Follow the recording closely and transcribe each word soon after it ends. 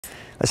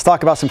Let's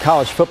talk about some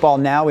college football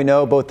now. We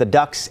know both the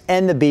Ducks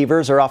and the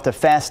Beavers are off to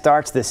fast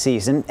starts this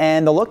season,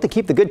 and they'll look to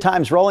keep the good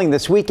times rolling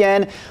this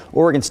weekend.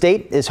 Oregon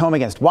State is home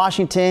against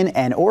Washington,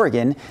 and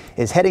Oregon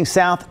is heading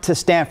south to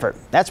Stanford.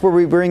 That's where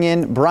we bring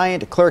in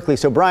Bryant Clerkley.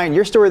 So, Bryant,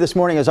 your story this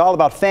morning is all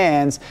about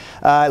fans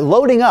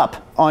loading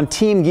up on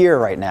team gear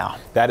right now.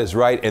 That is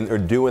right, and they're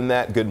doing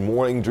that. Good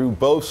morning, Drew.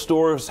 Both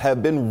stores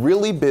have been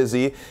really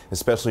busy,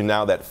 especially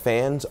now that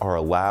fans are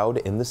allowed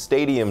in the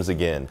stadiums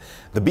again.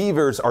 The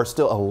Beavers are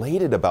still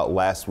elated about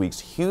last week's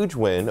huge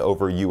win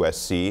over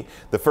USC,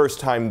 the first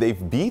time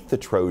they've beat the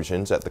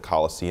Trojans at the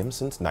Coliseum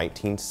since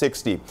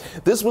 1960.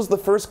 This was the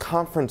first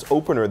conference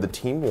opener the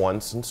team won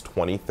since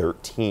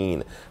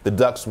 2013. The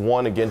Ducks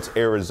won against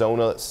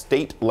Arizona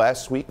State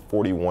last week,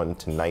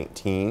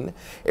 41-19.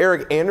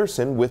 Eric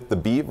Anderson with the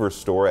Beavers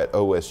store at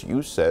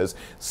OSU says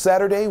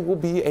Saturday will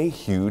be a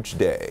huge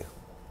day.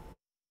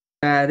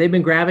 They've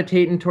been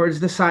gravitating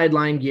towards the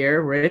sideline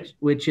gear,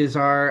 which is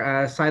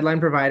our sideline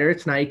provider.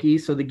 It's Nike.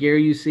 So the gear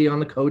you see on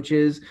the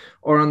coaches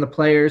or on the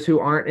players who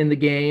aren't in the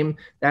game,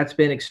 that's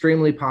been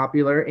extremely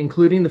popular,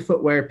 including the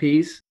footwear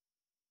piece.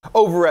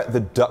 Over at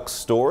the Ducks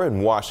store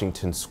in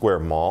Washington Square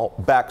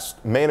Mall,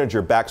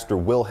 manager Baxter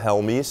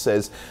Wilhelmy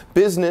says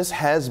business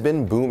has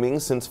been booming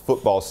since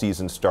football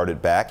season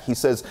started back. He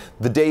says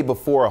the day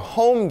before a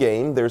home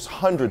game, there's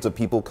hundreds of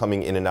people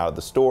coming in and out of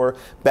the store.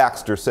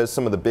 Baxter says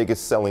some of the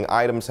biggest selling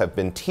items have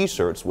been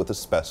T-shirts with a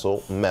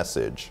special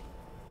message.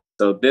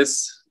 So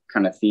this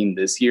kind of theme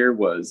this year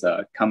was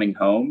coming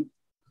home.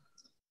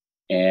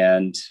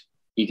 And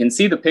you can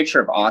see the picture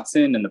of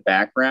Autzen in the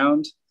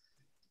background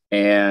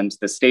and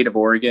the state of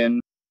Oregon.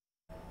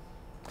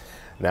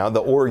 Now the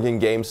Oregon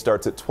game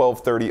starts at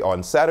 12:30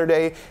 on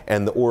Saturday,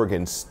 and the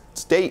Oregon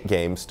State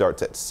game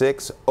starts at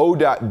 6.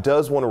 ODOT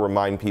does want to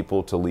remind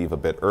people to leave a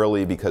bit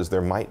early because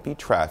there might be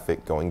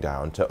traffic going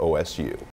down to OSU.